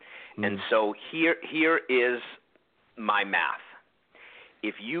 And so here is my math.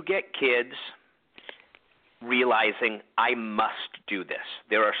 If you get kids realizing I must do this,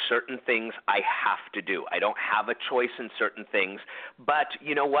 there are certain things I have to do. I don't have a choice in certain things, but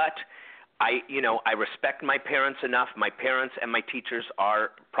you know what? I respect my parents enough. My parents and my teachers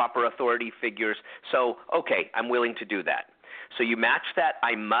are proper authority figures. So, okay, I'm willing to do that. So you match that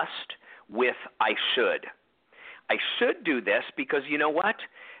I must with I should. I should do this because you know what?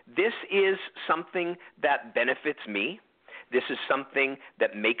 This is something that benefits me. This is something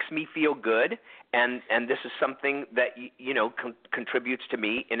that makes me feel good, and this is something that contributes to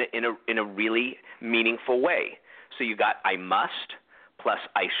me in a really meaningful way. So you got I must plus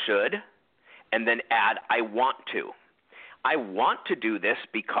I should, and then add I want to. I want to do this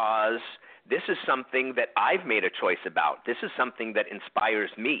because this is something that I've made a choice about. This is something that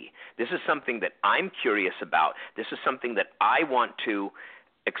inspires me. This is something that I'm curious about. This is something that I want to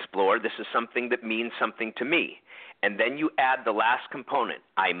explore. This is something that means something to me. And then you add the last component.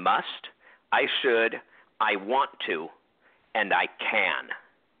 I must, I should, I want to, and I can.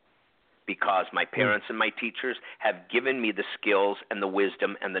 Because my parents and my teachers have given me the skills and the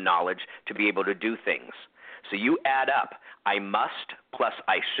wisdom and the knowledge to be able to do things. So you add up I must plus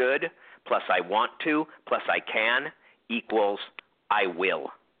I should plus I want to plus I can equals I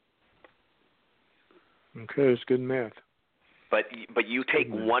will. Okay, it's good math. But you take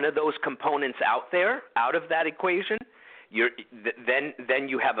one of those components out of that equation, then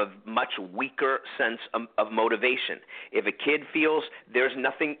you have a much weaker sense of motivation. If a kid feels there's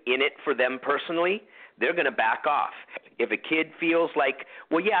nothing in it for them personally, they're going to back off. If a kid feels like,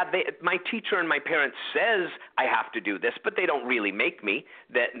 well, yeah, my teacher and my parents says I have to do this, but they don't really make me,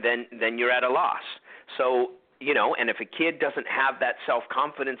 then you're at a loss. So, and if a kid doesn't have that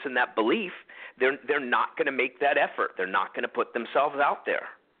self-confidence and that belief, they're not going to make that effort. They're not going to put themselves out there.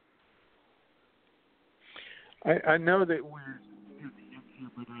 I know that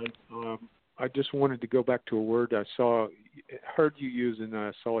I just wanted to go back to a word I heard you use, and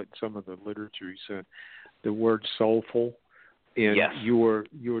I saw it in some of the literature you sent, the word soulful. And yes. you were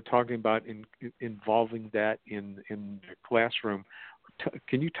talking about involving that in the classroom.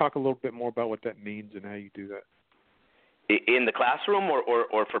 Can you talk a little bit more about what that means and how you do that? In the classroom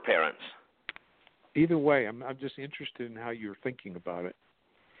or for parents? Either way, I'm just interested in how you're thinking about it.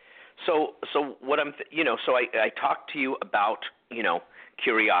 So what I talked to you about,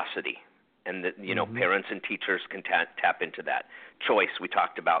 curiosity, and that, parents and teachers can tap into that. Choice, we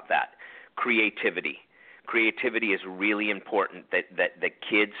talked about that. Creativity. Creativity is really important that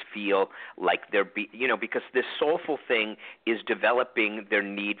kids feel like because this soulful thing is developing their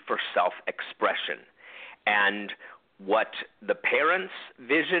need for self-expression. And what the parents'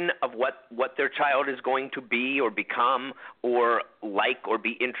 vision of what their child is going to be or become or like or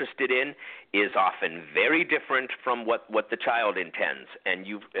be interested in is often very different from what the child intends. And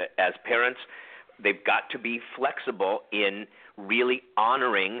as parents, they've got to be flexible in really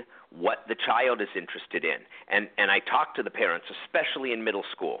honoring what the child is interested in. And I talk to the parents, especially in middle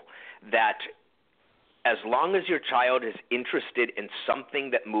school, that as long as your child is interested in something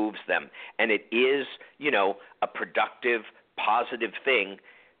that moves them, and it is, a productive, positive thing,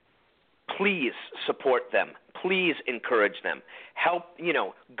 please support them. Please encourage them. Help,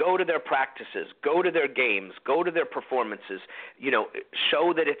 go to their practices, go to their games, go to their performances,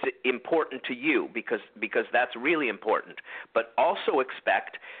 show that it's important to you because that's really important. But also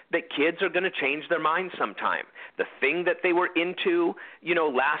expect that kids are going to change their minds sometime. The thing that they were into,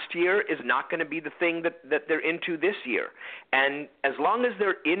 last year is not going to be the thing that they're into this year. And as long as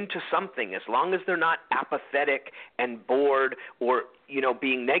they're into something, as long as they're not apathetic and bored or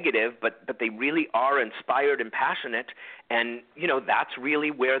being negative, but they really are inspired and passionate, and that's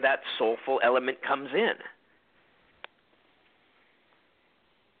really where that soulful element comes in.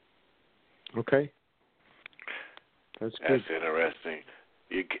 Okay, that's good. That's interesting.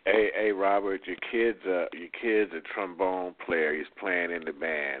 Hey Robert, your kid's a trombone player. He's playing in the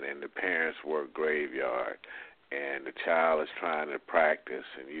band, and the parents work graveyard, and the child is trying to practice,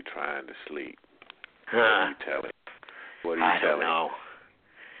 and you trying to sleep. What are you telling? What are you telling? I don't know.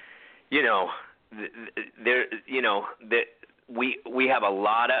 We have a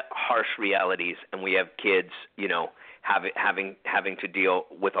lot of harsh realities, and we have kids, having to deal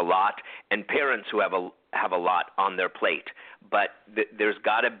with a lot, and parents who have a lot on their plate. But there's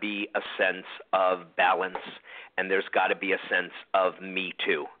got to be a sense of balance, and there's got to be a sense of me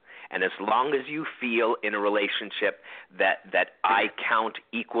too. And as long as you feel in a relationship that I count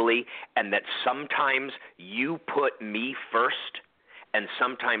equally, and that sometimes you put me first, and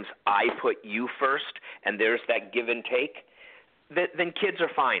sometimes I put you first, and there's that give and take, then kids are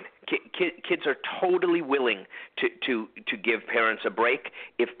fine. Kids are totally willing to give parents a break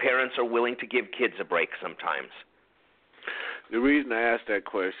if parents are willing to give kids a break sometimes. The reason I asked that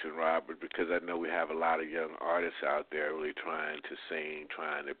question, Robert, because I know we have a lot of young artists out there really trying to sing,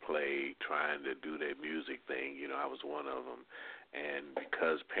 trying to play, trying to do their music thing. You know, I was one of them. And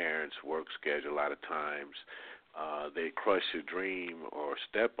because parents' work schedule a lot of times, they crush your dream or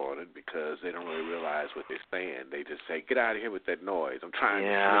step on it because they don't really realize what they're saying. They just say, get out of here with that noise. I'm trying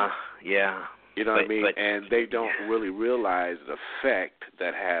to sleep. Yeah. You know what I mean? And they don't really realize the effect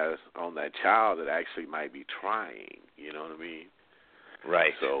that has on that child that actually might be trying. You know what I mean?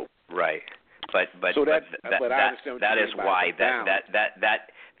 Right. So right. But that is why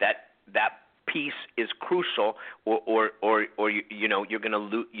that piece is crucial, or you're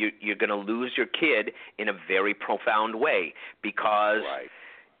gonna lose your kid in a very profound way because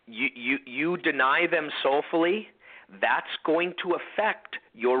you deny them soulfully. That's going to affect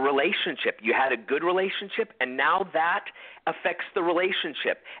your relationship. You had a good relationship, and now that affects the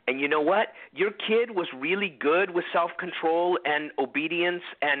relationship. And you know what? Your kid was really good with self-control and obedience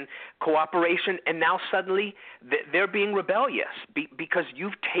and cooperation, and now suddenly they're being rebellious because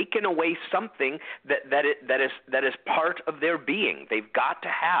you've taken away something that is part of their being. They've got to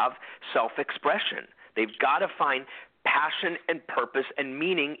have self-expression. They've got to find passion and purpose and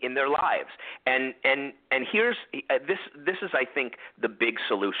meaning in their lives. And here's this is, I think, the big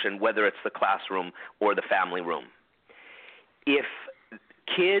solution, whether it's the classroom or the family room. If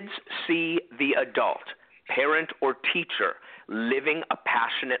kids see the adult, parent or teacher, living a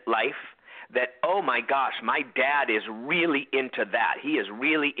passionate life, that, oh my gosh, my dad is really into that. He is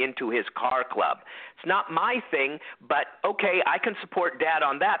really into his car club. It's not my thing, but okay, I can support dad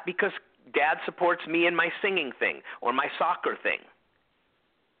on that because dad supports me in my singing thing or my soccer thing.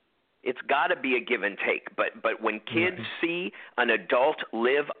 It's got to be a give and take. But when kids see an adult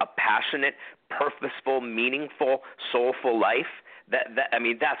live a passionate, purposeful, meaningful, soulful life,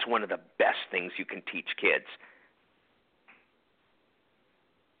 that's one of the best things you can teach kids.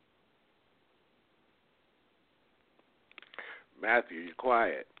 Matthew, you're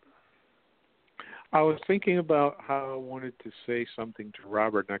quiet. I was thinking about how I wanted to say something to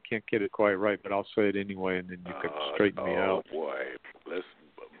Robert, and I can't get it quite right, but I'll say it anyway, and then you can straighten me out. Oh, boy.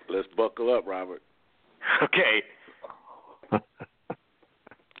 Let's buckle up, Robert. Okay.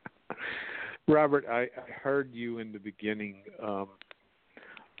 Robert, I heard you in the beginning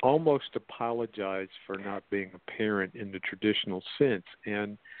almost apologize for not being a parent in the traditional sense.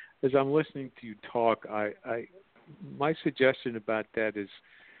 And as I'm listening to you talk, my suggestion about that is,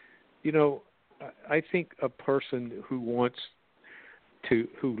 I think a person who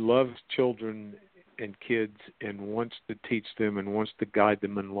loves children and kids and wants to teach them and wants to guide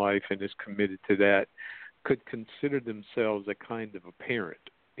them in life and is committed to that could consider themselves a kind of a parent.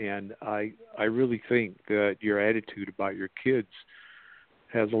 And I really think that your attitude about your kids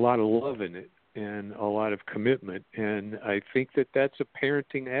has a lot of love in it and a lot of commitment. And I think that that's a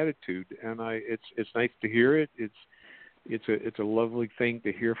parenting attitude. And it's nice to hear it. It's a lovely thing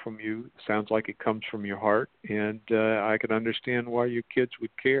to hear from you. It sounds like it comes from your heart, and I can understand why your kids would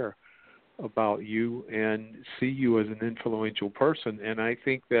care about you and see you as an influential person. And I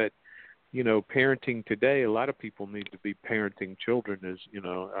think that, parenting today, a lot of people need to be parenting children as,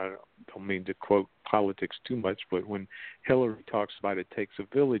 I don't mean to quote politics too much, but when Hillary talks about it takes a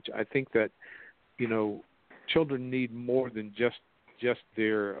village, I think that, children need more than just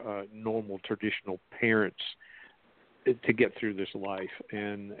their normal traditional parents to get through this life,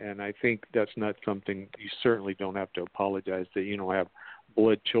 and I think that's not something you certainly don't have to apologize that you don't have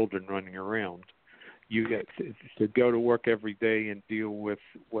blood children running around. You get to go to work every day and deal with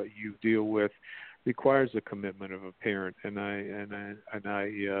what you deal with requires the commitment of a parent, and I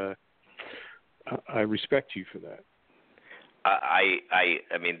respect you for that. I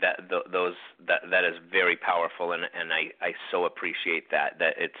mean that is very powerful, and I so appreciate that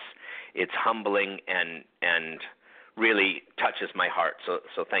it's humbling and really touches my heart. So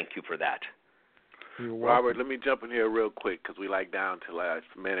thank you for that. Robert, let me jump in here real quick because we down to the last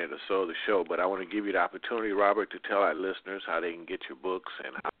minute or so of the show, but I want to give you the opportunity, Robert, to tell our listeners how they can get your books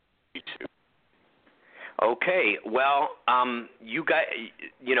and how to reach you. Okay, well, you guys,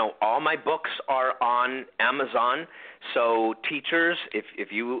 all my books are on Amazon. So teachers,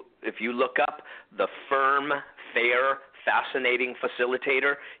 if you look up The Firm, Fair, Fascinating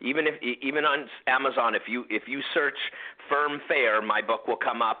Facilitator, even on Amazon, if you search Firm Fair, my book will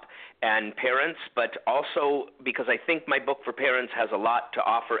come up. And parents, but also because I think my book for parents has a lot to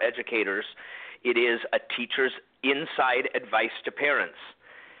offer educators, it is a teacher's inside advice to parents.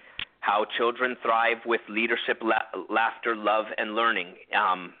 How children thrive with leadership, laughter, love, and learning.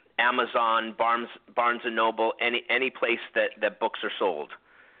 Amazon, Barnes & Noble, any place that books are sold.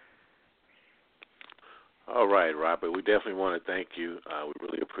 All right, Robert. We definitely want to thank you. We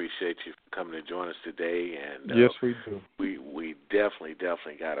really appreciate you coming to join us today. And yes, we do. We definitely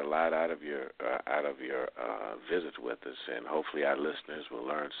got a lot out of your visit with us, and hopefully our listeners will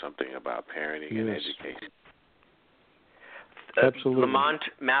learn something about parenting and education. Absolutely. Lamont,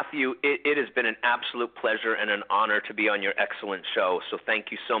 Matthew, it has been an absolute pleasure and an honor to be on your excellent show. So thank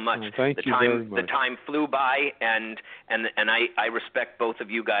you so much. Thank you very much. The time flew by, and I respect both of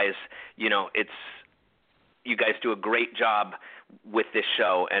you guys. You know, you guys do a great job with this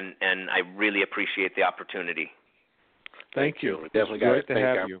show, and I really appreciate the opportunity. Thank you. We definitely great to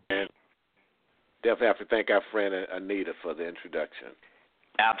have you. Definitely have to thank our friend Anita for the introduction.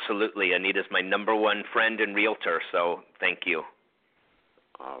 Absolutely. Anita's my number one friend and realtor, so thank you.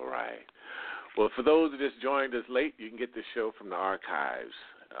 All right. Well, for those who just joined us late, you can get this show from the archives.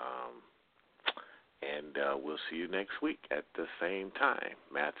 And we'll see you next week at the same time.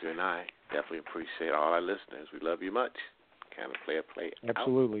 Matthew and I definitely appreciate all our listeners. We love you much. Kind of play.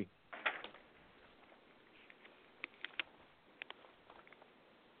 Absolutely. Out.